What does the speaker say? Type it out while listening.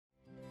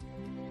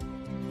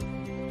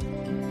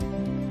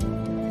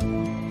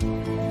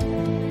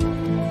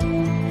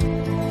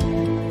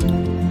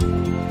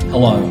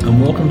Hello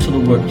and welcome to the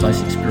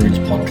Workplace Experience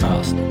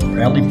Podcast,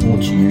 proudly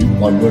brought to you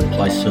by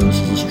Workplace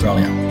Services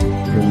Australia,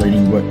 your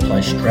leading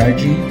workplace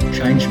strategy,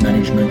 change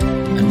management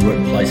and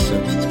workplace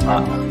services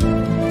partner.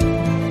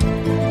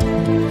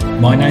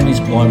 My name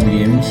is Brian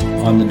Williams.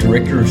 I'm the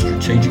Director of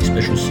Strategic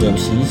Special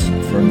Services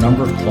for a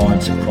number of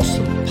clients across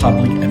the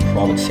public and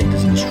private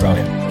sectors in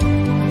Australia.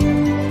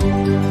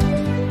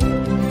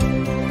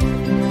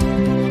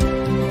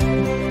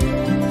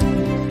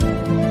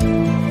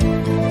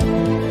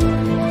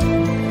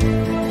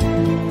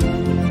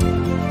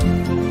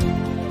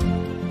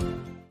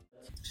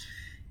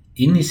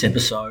 In this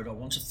episode, I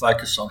want to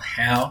focus on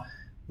how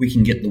we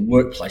can get the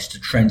workplace to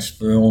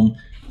transform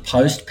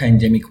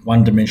post-pandemic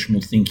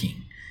one-dimensional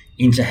thinking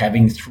into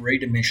having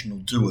three-dimensional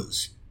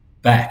doers,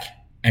 back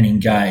and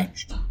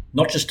engaged,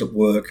 not just at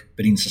work,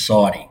 but in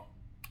society.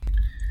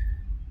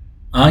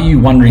 Are you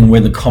wondering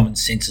where the common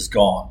sense has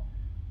gone,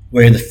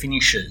 where the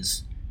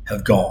finishers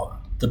have gone,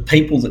 the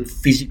people that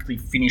physically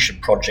finish a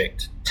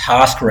project,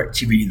 task or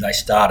activity they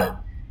started?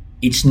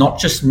 It's not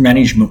just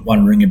management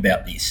wondering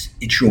about this,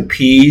 it's your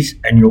peers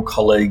and your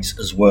colleagues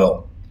as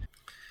well.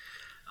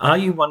 Are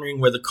you wondering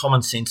where the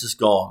common sense has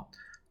gone,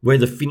 where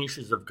the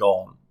finishers have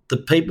gone, the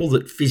people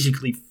that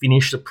physically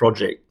finish the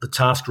project, the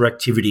task or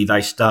activity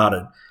they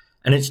started?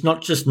 And it's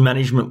not just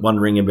management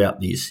wondering about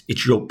this,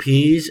 it's your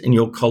peers and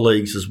your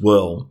colleagues as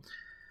well.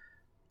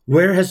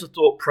 Where has the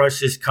thought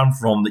process come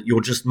from that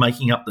you're just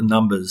making up the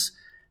numbers,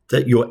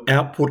 that your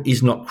output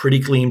is not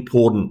critically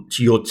important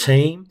to your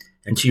team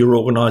and to your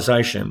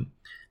organisation,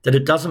 that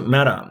it doesn't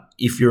matter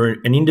if you're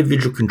an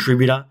individual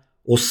contributor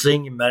or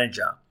senior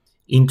manager?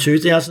 In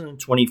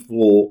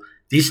 2024,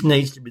 this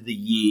needs to be the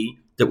year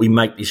that we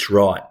make this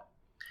right.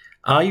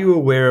 Are you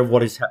aware of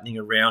what is happening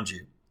around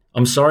you?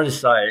 I'm sorry to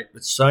say it,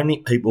 but so many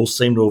people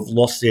seem to have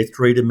lost their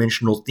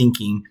three-dimensional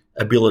thinking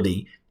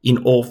ability in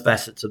all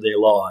facets of their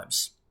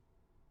lives.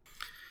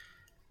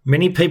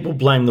 Many people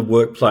blame the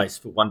workplace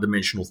for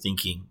one-dimensional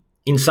thinking.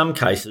 In some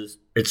cases,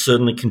 it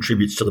certainly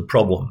contributes to the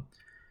problem.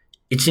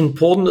 It's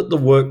important that the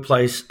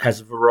workplace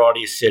has a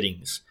variety of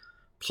settings,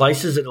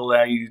 places that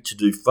allow you to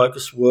do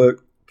focused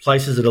work,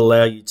 places that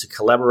allow you to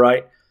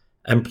collaborate,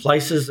 and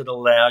places that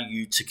allow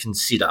you to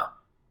consider.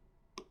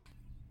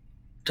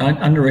 Don't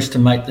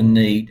underestimate the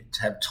need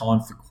to have time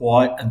for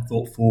quiet and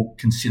thoughtful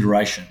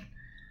consideration.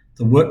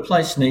 The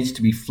workplace needs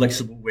to be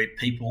flexible where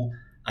people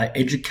are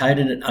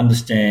educated and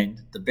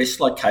understand the best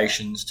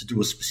locations to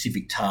do a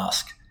specific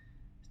task.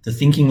 The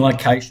thinking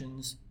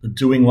locations, the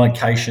doing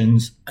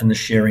locations, and the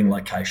sharing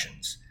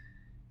locations.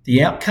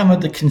 The outcome of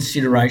the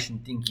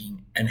consideration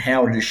thinking and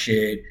how it is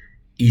shared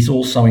is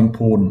also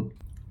important.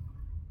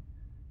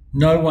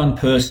 No one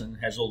person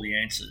has all the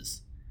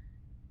answers.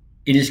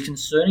 It is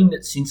concerning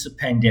that since the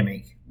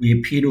pandemic, we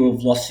appear to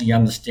have lost the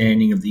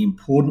understanding of the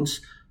importance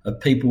of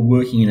people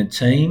working in a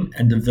team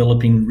and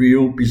developing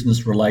real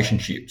business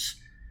relationships,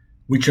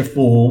 which are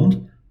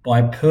formed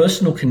by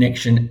personal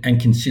connection and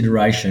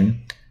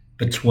consideration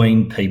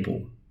between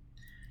people.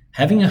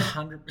 Having a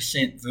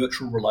 100%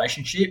 virtual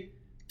relationship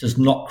does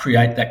not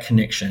create that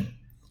connection.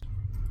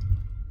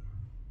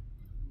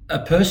 A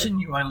person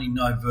you only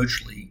know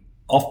virtually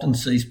often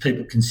sees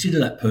people consider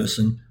that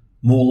person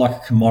more like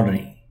a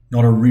commodity,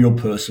 not a real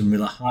person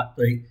with a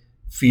heartbeat,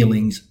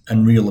 feelings,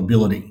 and real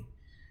ability.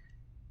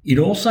 It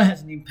also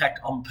has an impact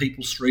on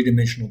people's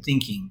three-dimensional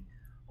thinking,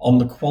 on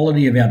the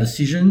quality of our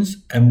decisions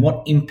and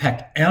what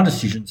impact our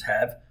decisions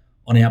have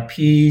on our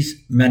peers,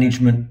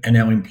 management, and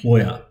our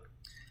employer.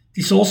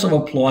 This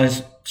also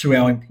applies to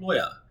our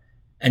employer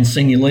and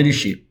senior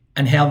leadership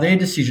and how their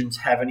decisions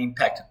have an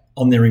impact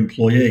on their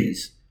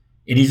employees.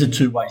 It is a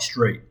two-way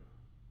street.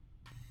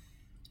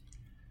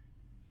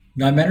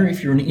 No matter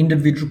if you're an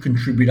individual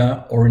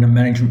contributor or in a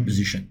management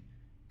position,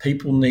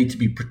 people need to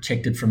be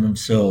protected from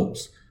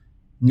themselves,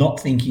 not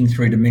thinking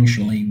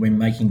three-dimensionally when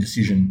making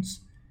decisions.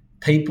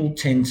 People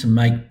tend to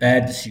make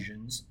bad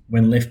decisions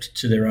when left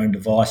to their own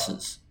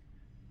devices.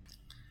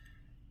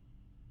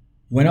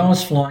 When I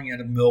was flying out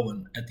of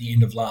Melbourne at the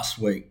end of last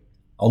week,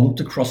 I looked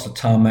across the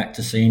tarmac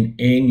to see an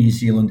Air New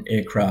Zealand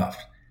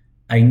aircraft,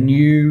 a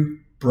new,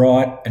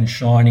 bright and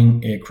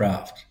shining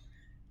aircraft.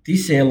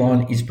 This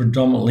airline is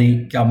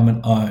predominantly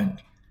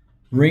government-owned.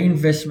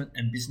 Reinvestment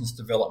and business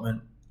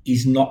development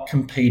is not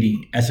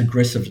competing as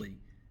aggressively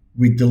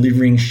with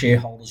delivering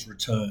shareholders'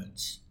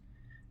 returns.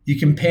 You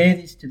compare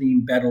this to the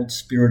embattled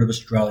spirit of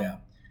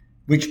Australia,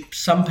 which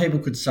some people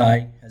could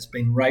say has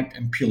been raped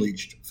and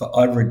pillaged for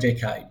over a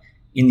decade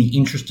in the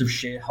interest of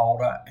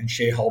shareholder and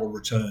shareholder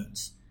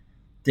returns.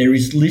 There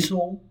is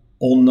little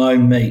or no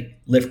meat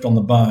left on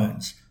the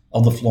bones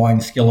of the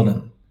flying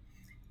skeleton.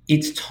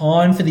 It's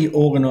time for the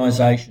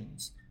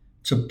organisations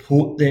to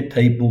put their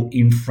people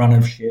in front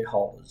of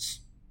shareholders.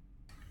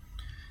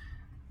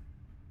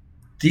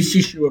 This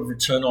issue of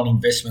return on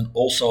investment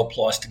also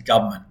applies to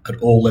government at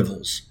all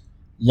levels,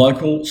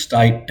 local,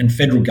 state and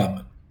federal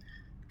government.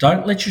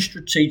 Don't let your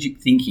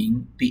strategic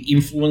thinking be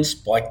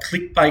influenced by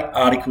clickbait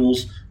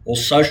articles or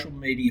social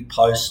media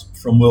posts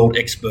from world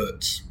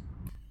experts.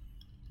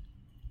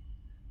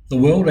 The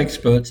world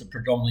experts are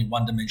predominantly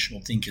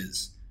one-dimensional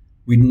thinkers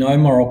with no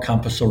moral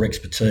compass or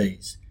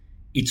expertise.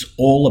 It's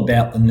all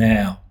about the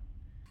now.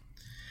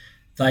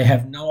 They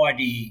have no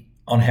idea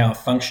on how a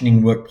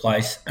functioning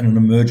workplace and an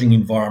emerging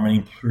environment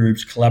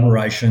improves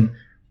collaboration,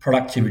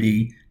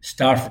 productivity,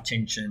 staff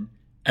retention,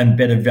 and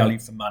better value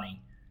for money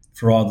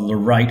for either the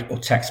rate or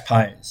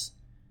taxpayers.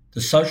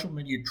 The social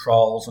media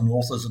trolls and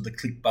authors of the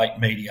clickbait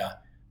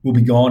media will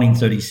be gone in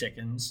 30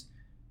 seconds.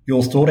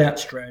 Your thought-out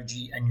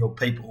strategy and your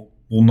people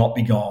will not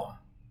be gone.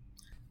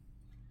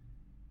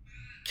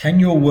 Can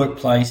your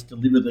workplace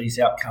deliver these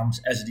outcomes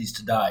as it is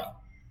today?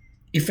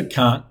 If it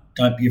can't,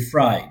 don't be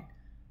afraid.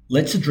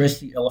 Let's address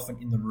the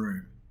elephant in the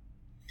room.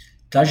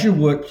 Does your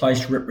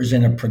workplace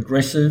represent a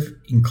progressive,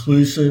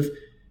 inclusive,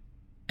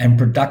 and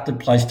productive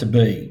place to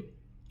be?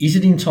 Is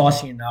it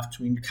enticing enough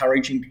to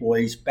encourage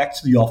employees back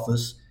to the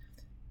office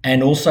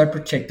and also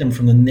protect them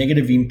from the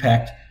negative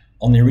impact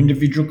on their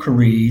individual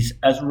careers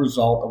as a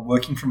result of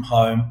working from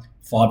home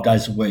 5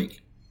 days a week?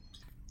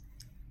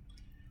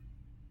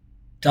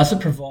 Does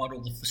it provide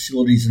all the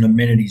facilities and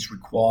amenities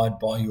required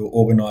by your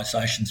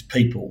organisation's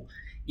people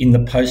in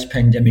the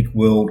post-pandemic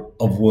world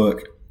of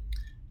work?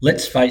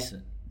 Let's face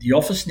it, the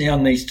office now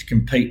needs to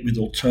compete with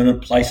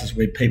alternate places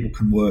where people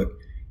can work.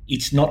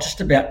 It's not just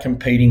about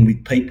competing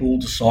with people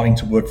deciding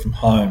to work from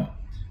home.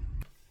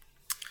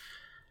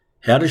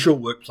 How does your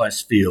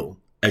workplace feel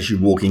as you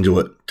walk into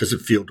it? Does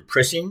it feel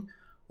depressing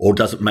or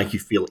does it make you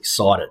feel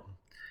excited?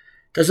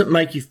 Does it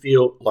make you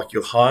feel like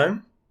you're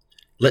home?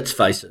 Let's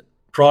face it,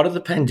 prior to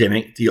the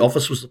pandemic, the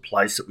office was the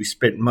place that we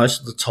spent most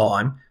of the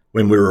time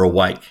when we were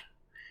awake.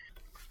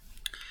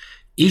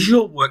 Is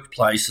your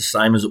workplace the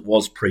same as it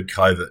was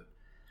pre-COVID?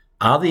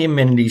 Are the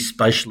amenities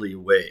spatially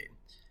aware?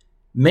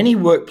 Many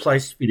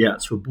workplace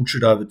fit-outs were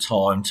butchered over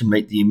time to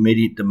meet the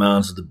immediate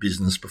demands of the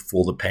business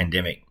before the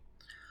pandemic.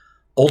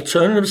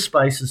 Alternative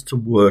spaces to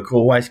work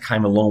always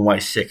came a long way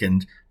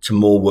second to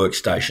more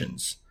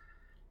workstations.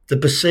 The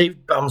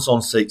perceived bums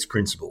on seats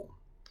principle.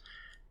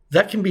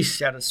 That can be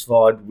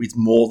satisfied with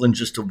more than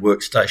just a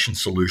workstation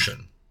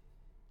solution.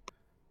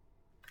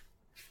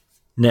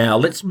 Now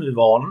let's move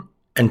on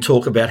and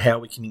talk about how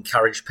we can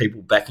encourage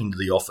people back into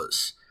the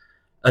office.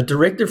 A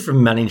directive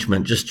from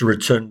management just to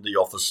return to the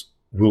office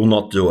will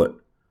not do it.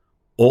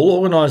 All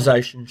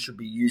organisations should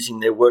be using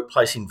their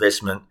workplace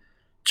investment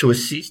to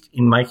assist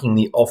in making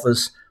the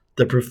office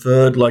the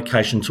preferred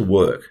location to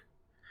work.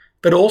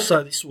 But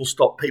also this will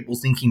stop people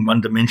thinking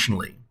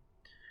one-dimensionally.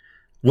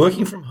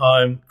 Working from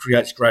home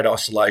creates great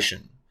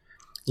isolation.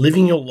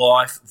 Living your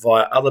life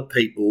via other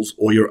people's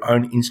or your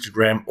own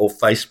Instagram or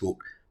Facebook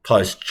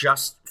posts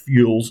just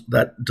fuels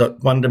that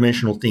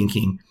one-dimensional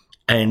thinking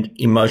and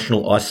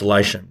emotional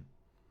isolation.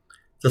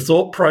 The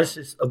thought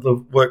process of the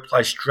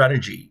workplace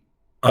strategy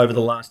over the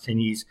last 10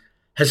 years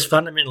has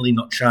fundamentally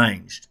not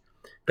changed,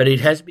 but it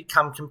has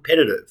become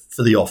competitive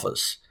for the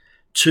office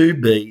to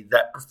be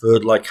that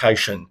preferred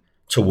location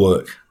to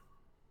work.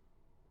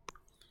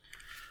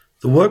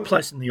 The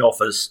workplace and the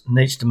office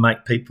needs to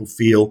make people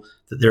feel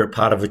that they're a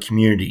part of a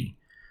community,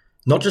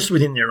 not just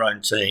within their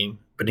own team,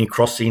 but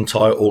across the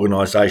entire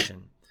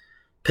organisation.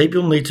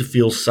 People need to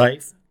feel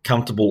safe,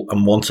 comfortable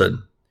and wanted.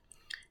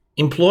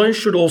 Employers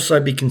should also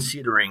be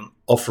considering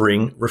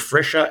offering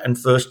refresher and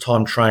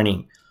first-time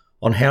training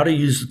on how to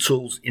use the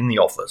tools in the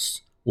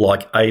office,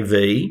 like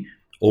AV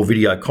or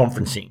video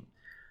conferencing,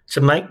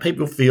 to make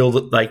people feel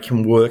that they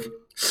can work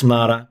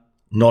smarter,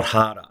 not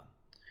harder.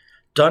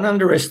 Don't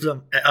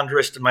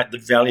underestimate the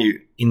value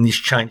in this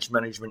change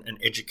management and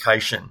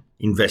education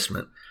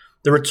investment.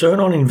 The return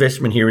on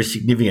investment here is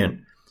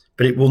significant,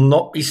 but it will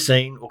not be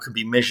seen or can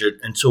be measured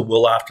until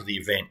well after the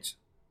event.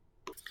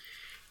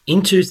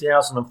 In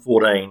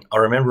 2014, I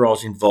remember I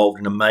was involved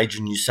in a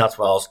major New South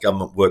Wales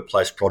government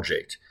workplace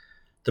project.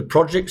 The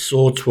project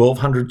saw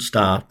 1,200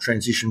 staff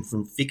transition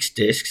from fixed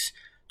desks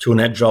to an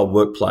agile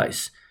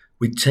workplace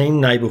with team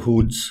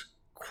neighbourhoods,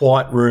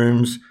 quiet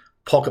rooms,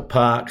 pocket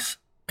parks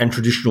and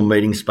traditional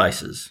meeting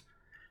spaces,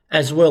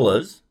 as well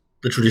as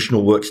the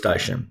traditional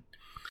workstation.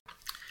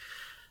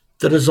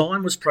 The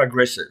design was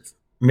progressive,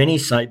 many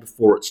say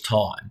before its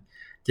time.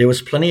 There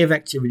was plenty of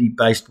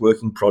activity-based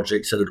working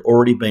projects that had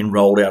already been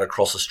rolled out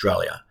across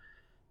Australia,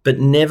 but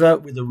never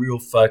with a real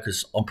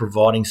focus on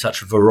providing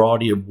such a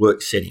variety of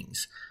work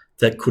settings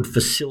that could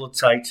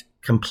facilitate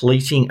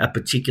completing a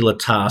particular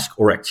task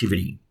or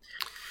activity.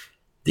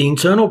 The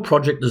internal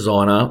project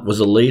designer was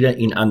a leader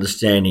in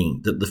understanding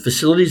that the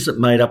facilities that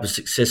made up a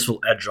successful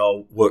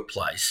agile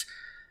workplace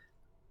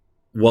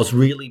was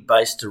really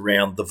based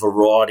around the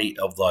variety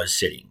of those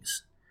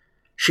settings.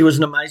 She was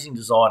an amazing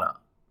designer,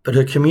 but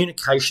her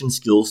communication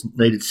skills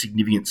needed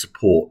significant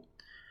support.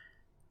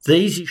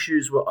 These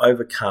issues were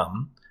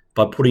overcome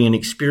by putting an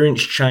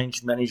experienced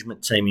change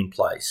management team in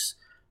place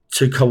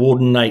to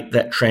coordinate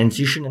that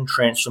transition and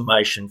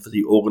transformation for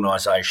the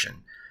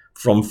organisation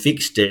from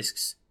fixed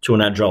desks to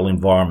an agile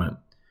environment.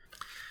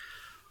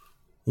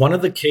 One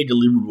of the key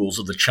deliverables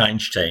of the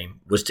change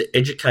team was to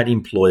educate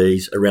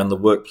employees around the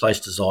workplace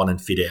design and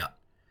fit out.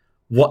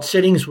 What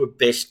settings were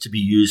best to be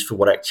used for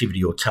what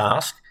activity or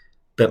task,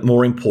 but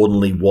more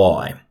importantly,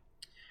 why.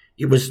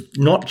 It was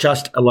not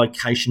just a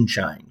location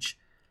change,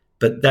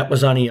 but that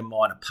was only a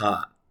minor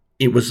part.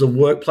 It was the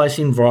workplace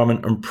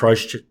environment and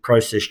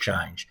process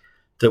change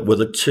that were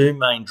the two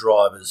main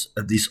drivers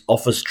of this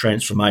office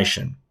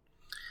transformation.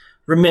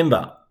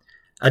 Remember,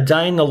 a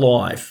day in the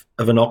life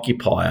of an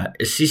occupier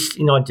assists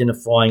in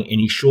identifying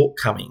any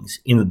shortcomings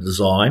in the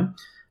design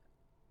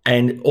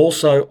and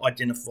also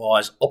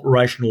identifies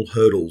operational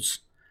hurdles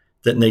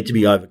that need to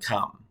be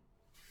overcome.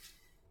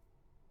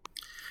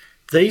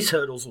 These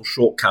hurdles or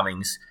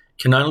shortcomings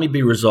can only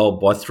be resolved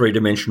by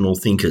three-dimensional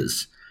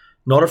thinkers,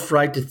 not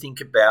afraid to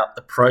think about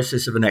the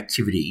process of an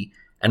activity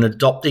and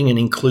adopting an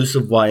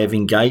inclusive way of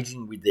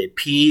engaging with their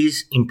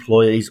peers,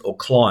 employees or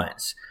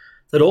clients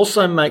that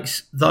also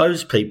makes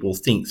those people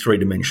think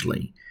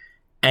three-dimensionally,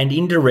 and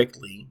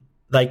indirectly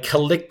they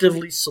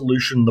collectively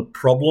solution the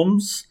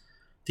problems,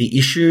 the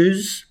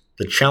issues,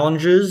 the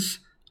challenges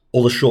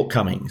or the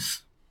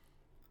shortcomings.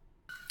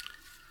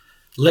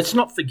 Let's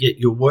not forget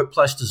your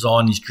workplace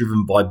design is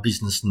driven by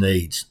business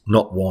needs,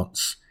 not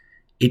wants.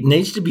 It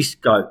needs to be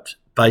scoped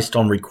based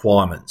on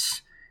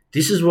requirements.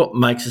 This is what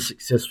makes a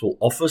successful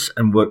office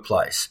and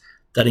workplace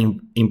that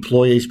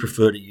employees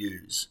prefer to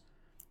use.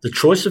 The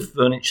choice of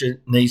furniture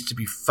needs to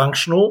be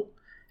functional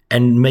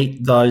and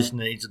meet those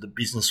needs of the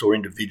business or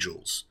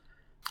individuals.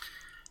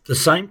 The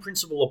same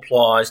principle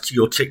applies to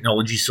your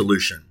technology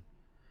solution.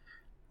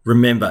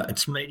 Remember,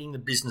 it's meeting the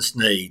business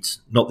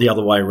needs, not the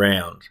other way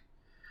around.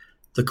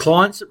 The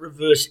clients that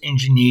reverse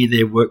engineer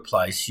their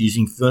workplace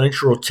using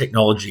furniture or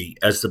technology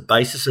as the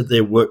basis of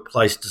their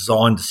workplace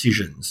design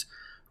decisions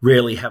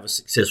rarely have a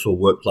successful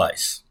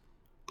workplace.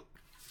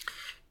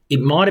 It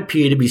might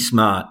appear to be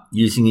smart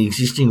using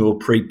existing or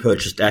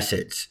pre-purchased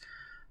assets,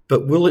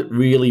 but will it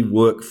really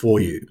work for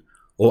you?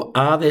 Or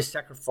are there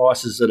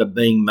sacrifices that are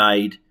being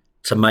made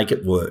to make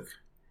it work?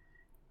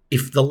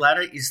 If the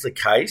latter is the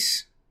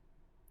case,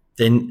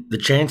 then the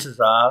chances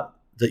are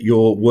that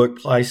your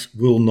workplace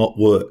will not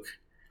work.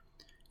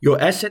 Your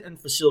asset and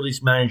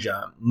facilities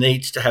manager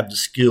needs to have the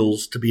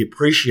skills to be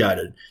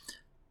appreciated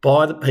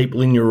by the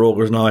people in your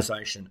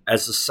organisation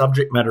as the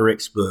subject matter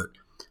expert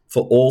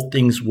for all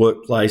things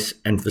workplace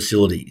and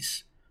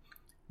facilities.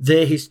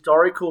 Their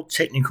historical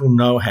technical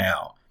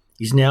know-how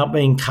is now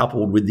being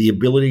coupled with the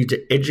ability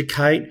to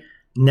educate,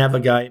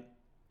 navigate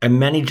and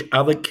manage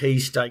other key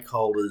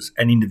stakeholders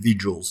and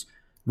individuals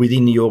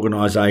within the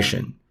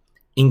organisation,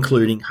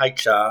 including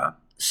HR,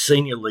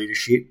 senior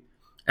leadership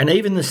and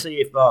even the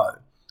CFO,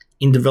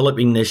 in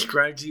developing their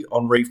strategy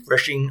on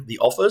refreshing the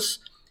office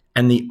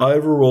and the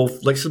overall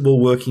flexible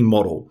working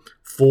model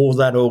for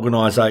that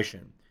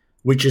organisation,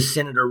 which is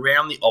centred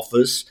around the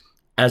office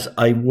as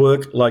a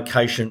work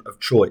location of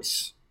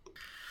choice.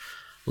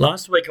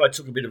 Last week I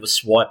took a bit of a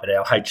swipe at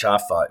our HR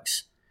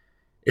folks.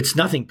 It's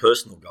nothing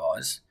personal,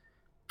 guys,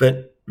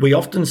 but we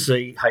often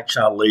see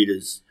HR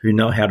leaders who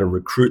know how to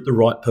recruit the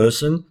right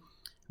person,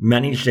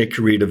 manage their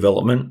career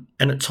development,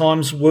 and at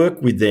times work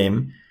with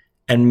them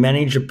and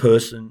manage a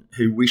person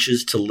who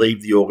wishes to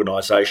leave the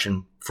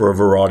organisation for a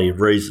variety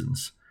of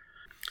reasons.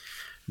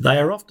 They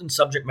are often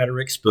subject matter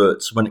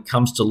experts when it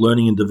comes to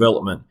learning and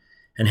development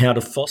and how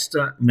to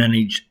foster,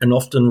 manage and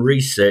often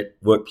reset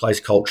workplace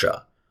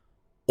culture.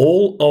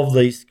 All of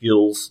these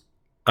skills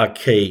are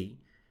key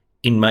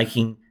in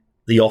making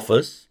the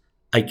office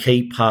a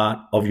key part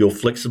of your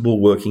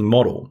flexible working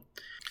model.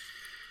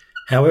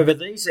 However,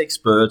 these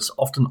experts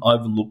often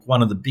overlook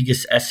one of the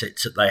biggest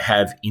assets that they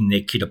have in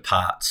their kit of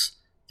parts,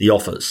 the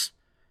office.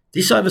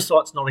 This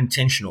oversight's not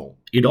intentional.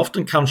 It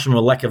often comes from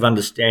a lack of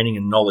understanding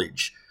and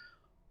knowledge,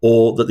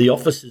 or that the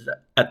office is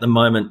at the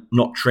moment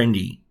not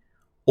trendy,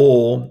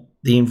 or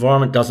the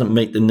environment doesn't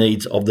meet the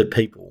needs of the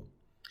people.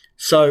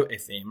 So,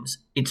 FMs,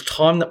 it's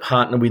time to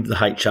partner with the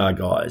HR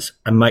guys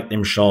and make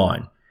them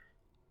shine.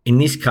 In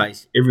this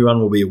case, everyone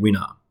will be a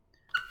winner.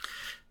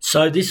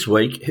 So this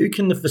week, who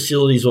can the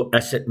facilities or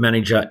asset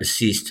manager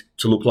assist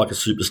to look like a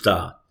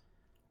superstar?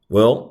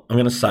 Well, I'm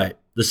going to say it,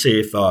 the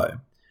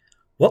CFO.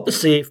 What the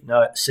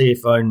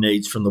CFO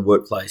needs from the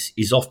workplace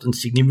is often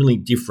significantly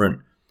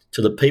different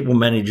to the people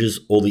managers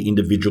or the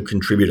individual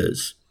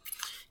contributors.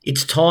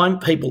 It's time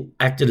people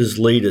acted as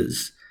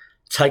leaders,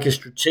 take a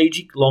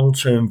strategic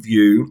long-term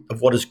view of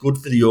what is good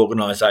for the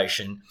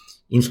organisation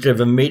instead of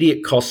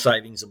immediate cost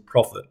savings and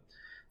profit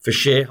for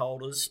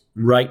shareholders,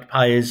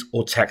 ratepayers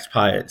or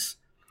taxpayers.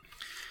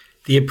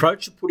 The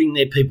approach of putting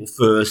their people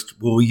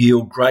first will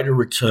yield greater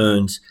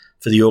returns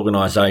for the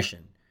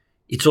organisation.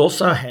 It's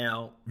also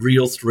how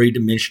real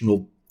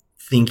three-dimensional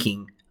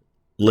thinking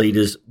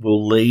leaders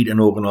will lead an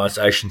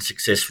organisation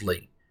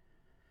successfully.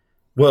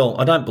 Well,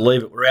 I don't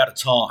believe it. We're out of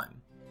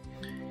time.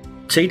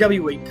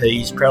 TWEP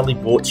is proudly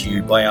brought to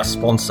you by our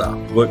sponsor,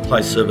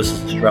 Workplace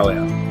Services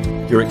Australia,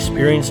 your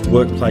experienced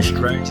workplace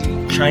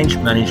strategy, change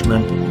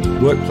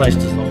management, workplace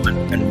design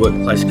and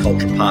workplace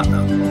culture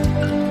partner.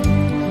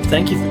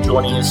 Thank you for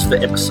joining us for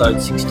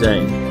episode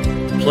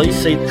 16. Please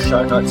see the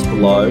show notes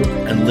below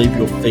and leave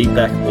your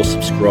feedback or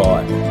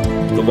subscribe.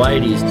 The way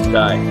it is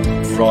today,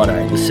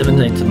 Friday, the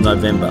 17th of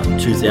November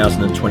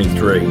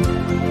 2023.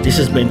 This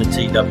has been the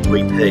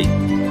TWEP.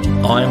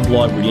 I am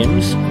Bly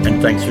Williams,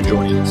 and thanks for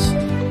joining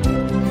us.